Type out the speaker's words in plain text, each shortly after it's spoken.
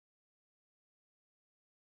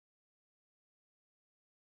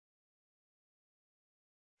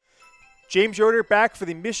James Yoder back for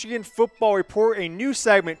the Michigan Football Report, a new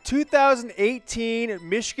segment, 2018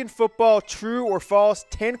 Michigan football, true or false.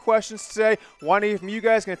 10 questions today. Want to hear from you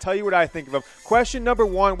guys. Going to tell you what I think of them. Question number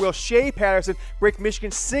 1, will Shea Patterson break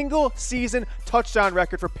Michigan's single-season touchdown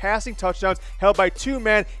record for passing touchdowns held by 2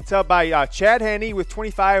 men? It's held by Chad Henne with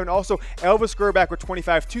 25 and also Elvis Grbac with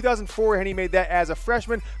 25. 2004, Henne made that as a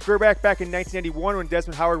freshman. Grbac back in 1991 when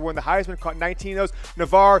Desmond Howard won the Heisman, caught 19 of those.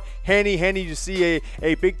 Navarre, Henne, you see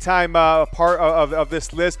a big-time part of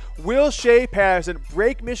this list. Will Shea Patterson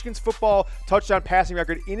break Michigan's football touchdown passing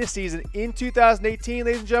record in a season in 2018,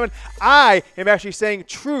 ladies and gentlemen? I am actually saying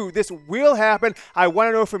true. This will happen. I want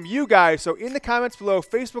to know from you guys. So in the comments below,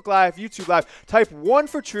 Facebook Live, YouTube Live, type 1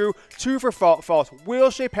 for true, 2 for false.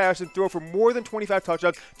 Will Shea Patterson throw for more than 25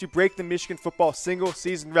 touchdowns to break the Michigan football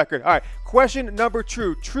single-season record? All right, question number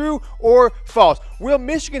 2, true or false? Will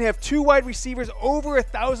Michigan have 2 wide receivers over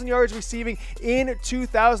 1,000 yards receiving in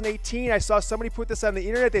 2018? I saw somebody put this on the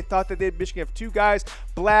internet. They thought that Michigan have 2 guys,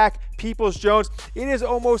 Black, Peoples-Jones. It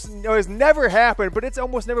has never happened, but it's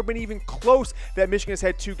almost never been even close that Michigan has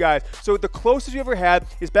had 2 guys. So the closest you ever had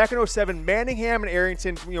is back in 07, Manningham and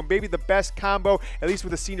Arrington, maybe the best combo, at least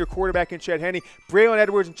with a senior quarterback in Chad Henne. Braylon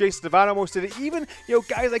Edwards and Jason Devon almost did it. Even,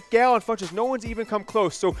 guys like Gall and Funches, no one's even come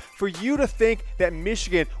close. So for you to think that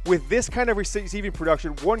Michigan, with this kind of receiving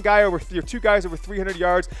production, 2 guys over 300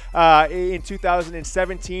 yards in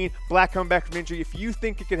 2017, Black coming back from injury, if you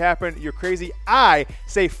think it could happen, you're crazy. I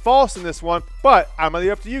say false in this one, but I'm going to leave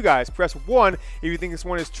it up to you guys. Press 1 if you think this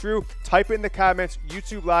one is true. Type it in the comments,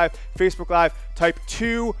 YouTube Live, Facebook Live. Type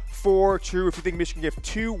 2 for true. If you think Michigan give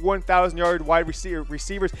 2 1,000-yard wide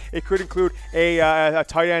receivers, it could include a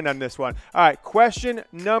tight end on this one. All right, question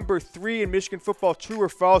number 3 in Michigan football, true or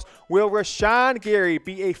false? Will Rashan Gary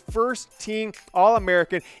be a first-team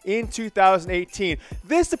All-American in 2018?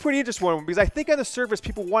 This is a pretty interesting one because I think on the surface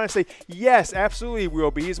people want to say, yes, absolutely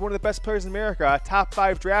will be. He's one of the best players in America, a top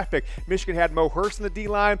 5 draft pick. Michigan had Mo Hurst in the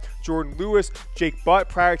D-line, Jordan Lewis, Jake Butt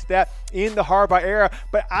prior to that in the Harbaugh era.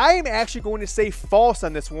 But I am actually going to say false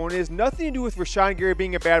on this one. It has nothing to do with Rashan Gary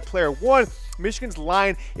being a bad player. 1, Michigan's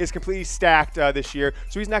line is completely stacked this year,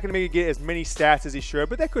 so he's not going to maybe get as many stats as he should,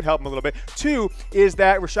 but that could help him a little bit. 2 is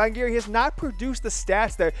that Rashan Gary has not produced the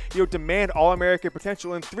stats that demand All-American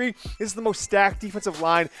potential. And 3, this is the most stacked defensive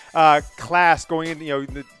line class going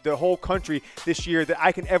in the whole country this year that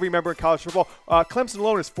I can ever remember in college football. Clemson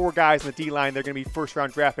alone is 4 guys in the D-line. They're going to be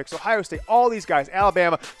first-round draft picks. Ohio State, all these guys,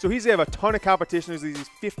 Alabama. So he's going to have a ton of competition. There's these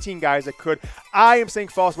 15 guys that could. I am saying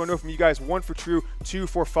false. I want to know from you guys, 1 for true, 2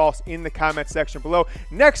 for false in the comments section below.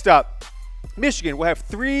 Next up, Michigan will have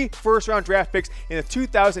 3 first-round draft picks in the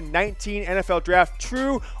 2019 NFL Draft.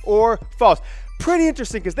 True or false? Pretty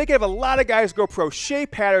interesting because they could have a lot of guys go pro. Shea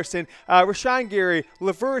Patterson, Rashan Gary,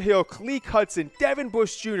 Lavert Hill, Khaleke Hudson, Devin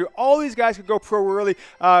Bush Jr., all these guys could go pro early.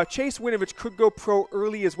 Chase Winovich could go pro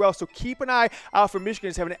early as well. So keep an eye out for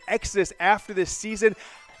Michigan having an exodus after this season.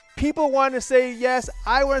 People want to say yes.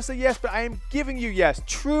 I want to say yes, but I am giving you yes.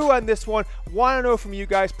 True on this one. Want to know from you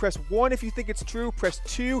guys. Press 1 if you think it's true. Press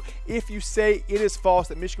 2 if you say it is false,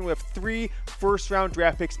 that Michigan will have 3 first-round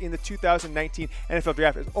draft picks in the 2019 NFL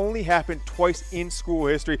Draft. It's only happened twice in school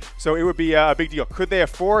history, so it would be a big deal. Could they have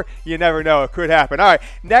 4? You never know. It could happen. All right,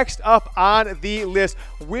 next up on the list,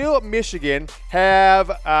 will Michigan have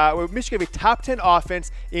a top 10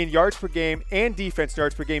 offense in yards per game and defense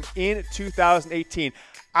yards per game in 2018?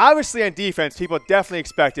 Obviously, on defense, people definitely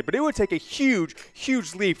expect it, but it would take a huge,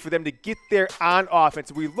 huge leap for them to get there on offense.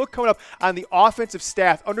 If we look coming up on the offensive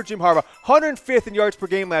staff under Jim Harbaugh, 105th in yards per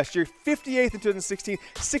game last year, 58th in 2016,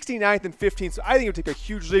 69th in 15. So I think it would take a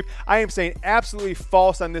huge leap. I am saying absolutely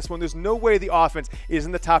false on this one. There's no way the offense is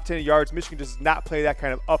in the top 10 yards. Michigan does not play that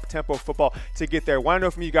kind of up-tempo football to get there. Want to know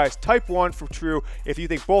from you guys, type 1 for true. If you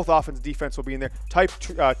think both offense and defense will be in there, type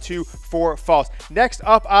 2 for false. Next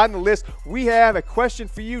up on the list, we have a question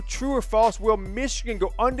for you. True or false? Will Michigan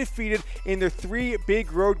go undefeated in their 3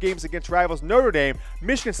 big road games against rivals Notre Dame,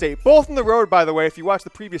 Michigan State, both on the road, by the way, if you watch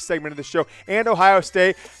the previous segment of the show, and Ohio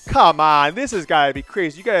State? Come on, this has got to be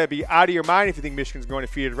crazy. You got to be out of your mind if you think Michigan's going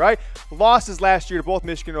undefeated, right? Losses last year to both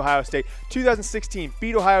Michigan and Ohio State. 2016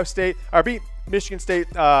 beat Michigan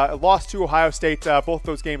State, lost to Ohio State, both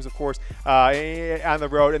those games, of course, on the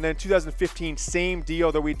road. And then 2015, same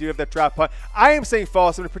deal, though we do have that drop punt. I am saying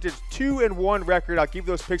false. I'm going to predict 2-1 record. I'll give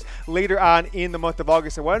those picks later on in the month of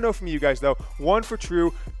August. I want to know from you guys, though, 1 for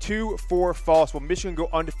true, 2 for false. Will Michigan go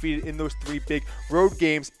undefeated in those 3 big road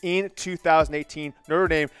games in 2018? Notre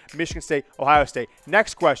Dame, Michigan State, Ohio State.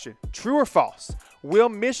 Next question, true or false? will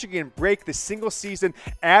Michigan break the single-season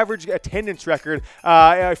average attendance record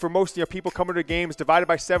for most people coming to games divided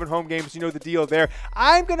by 7 home games? You know the deal there.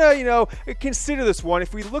 I'm going to, consider this one.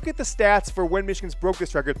 If we look at the stats for when Michigan's broke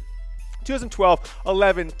this record, 2012,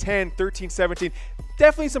 11, 10, 13, 17.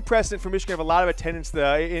 Definitely some precedent for Michigan. Have a lot of attendance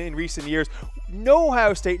in recent years. No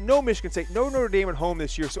Ohio State, no Michigan State, no Notre Dame at home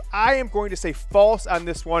this year. So I am going to say false on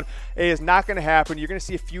this one. It is not going to happen. You're going to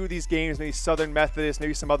see a few of these games, maybe Southern Methodist,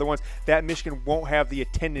 maybe some other ones, that Michigan won't have the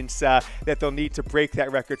attendance that they'll need to break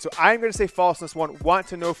that record. So I'm going to say false on this one. Want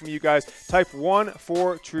to know from you guys. Type 1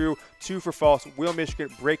 for true, 2 for false. Will Michigan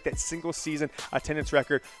break that single season attendance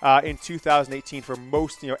record in 2018 for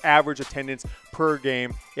most average attendance per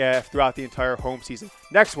game throughout the entire home season?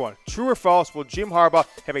 Next one, true or false, will Jim Harbaugh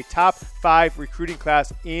have a top 5 recruiting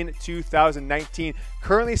class in 2019?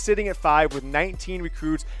 Currently sitting at 5 with 19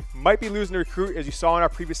 recruits. Might be losing a recruit, as you saw in our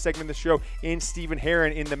previous segment of the show, in Stephen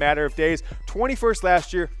Herron in the matter of days. 21st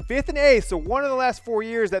last year, 5th and 8th, so one of the last 4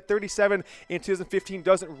 years. That 37 in 2015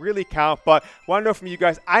 doesn't really count, but want to know from you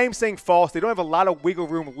guys. I am saying false. They don't have a lot of wiggle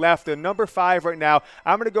room left. They're number 5 right now.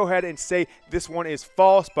 I'm going to go ahead and say this one is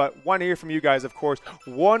false, but want to hear from you guys, of course.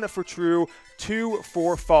 1 for true, 2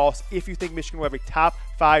 for false. If you think Michigan will have a top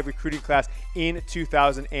 5 recruiting class in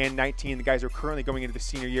 2019, the guys are currently going into the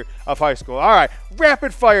senior year of high school. All right,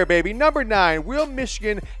 rapid fire, baby. Number 9, will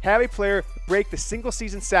Michigan have a player break the single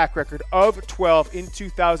season sack record of 12 in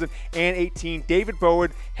 2018? David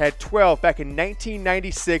Bowen had 12 back in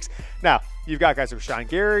 1996. Now, you've got guys like Rashan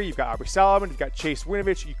Gary, you've got Aubrey Solomon, you've got Chase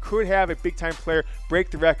Winovich. You could have a big-time player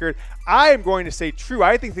break the record. I am going to say true.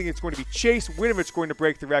 I think it's going to be Chase Winovich going to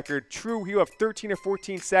break the record. True, he'll have 13 or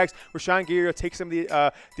 14 sacks. Rashan Gary will take some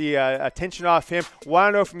of the attention off him.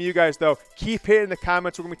 Want to know from you guys, though. Keep hitting the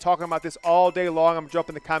comments. We're going to be talking about this all day long. I'm going to jump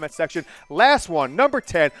in the comment section. Last one, number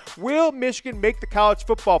 10. Will Michigan make the college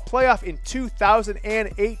football playoff in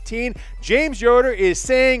 2018? James Yoder is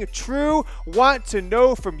saying true. Want to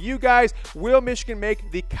know from you guys. Will Michigan make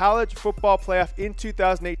the college football playoff in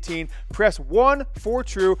 2018? Press 1 for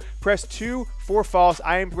true. Press 2 for false.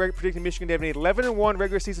 I am predicting Michigan to have an 11-1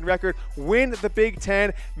 regular season record, win the Big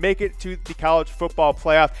Ten, make it to the college football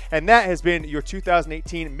playoff. And that has been your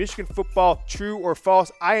 2018 Michigan football true or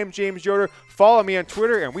false. I am James Yoder. Follow me on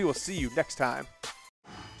Twitter, and we will see you next time.